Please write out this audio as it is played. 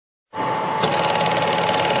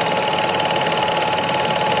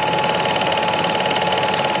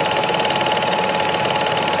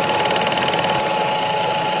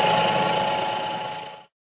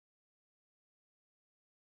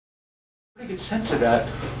sense of that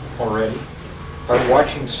already by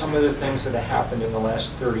watching some of the things that have happened in the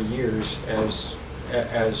last 30 years as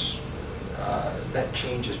that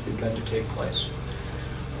change has begun to take place.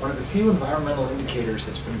 One of the few environmental indicators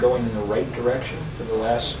that's been going in the right direction for the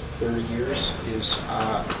last 30 years is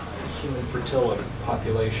human fertility,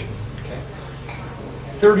 population. Okay?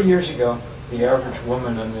 30 years ago, the average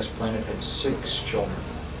woman on this planet had 6 children.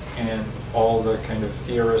 And all the kind of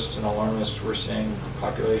theorists and alarmists were saying the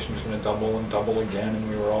population is going to double and double again, and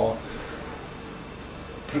we were all...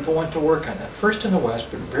 People went to work on that, first in the West,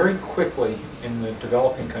 but very quickly in the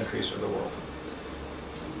developing countries of the world.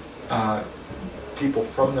 People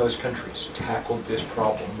from those countries tackled this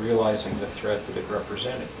problem, realizing the threat that it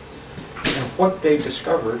represented. And what they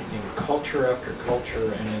discovered in culture after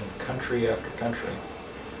culture and in country after country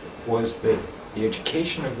was that the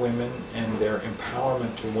education of women and their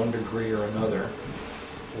empowerment to one degree or another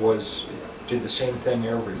did the same thing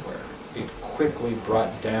everywhere. It quickly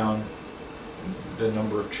brought down the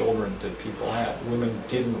number of children that people had. Women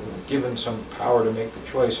didn't, given some power to make the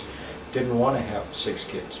choice, didn't want to have 6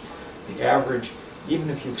 kids. The average,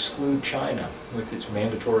 even if you exclude China with its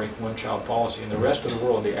mandatory one-child policy, in the rest of the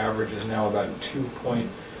world the average is now about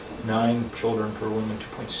 2.9 children per woman,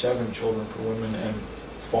 2.7 children per woman, and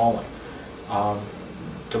falling.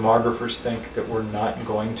 Demographers think that we're not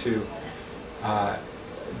going to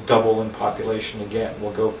double in population again.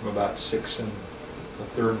 We'll go from about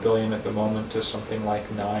 6.33 billion at the moment to something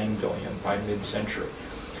like 9 billion by mid-century.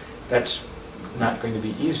 That's not going to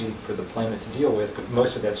be easy for the planet to deal with, but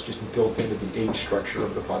most of that's just built into the age structure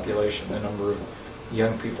of the population, the number of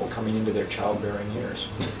young people coming into their childbearing years.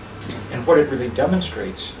 And what it really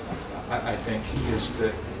demonstrates, I think, is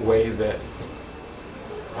the way that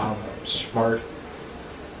smart,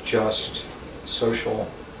 just social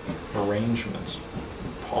arrangements,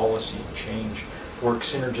 policy change, work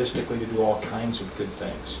synergistically to do all kinds of good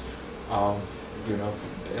things. You know,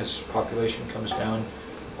 as population comes down,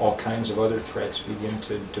 all kinds of other threats begin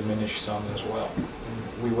to diminish some as well.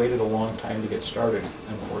 And we waited a long time to get started,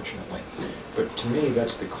 unfortunately. But to me,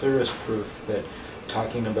 that's the clearest proof that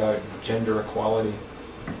talking about gender equality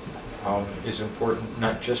is important,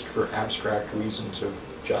 not just for abstract reasons of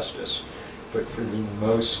justice, but for the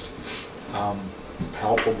most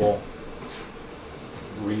palpable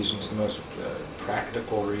reasons, the most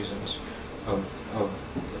practical reasons of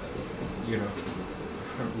you know,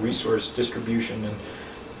 resource distribution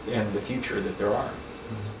and the future that there are.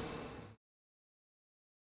 Mm-hmm.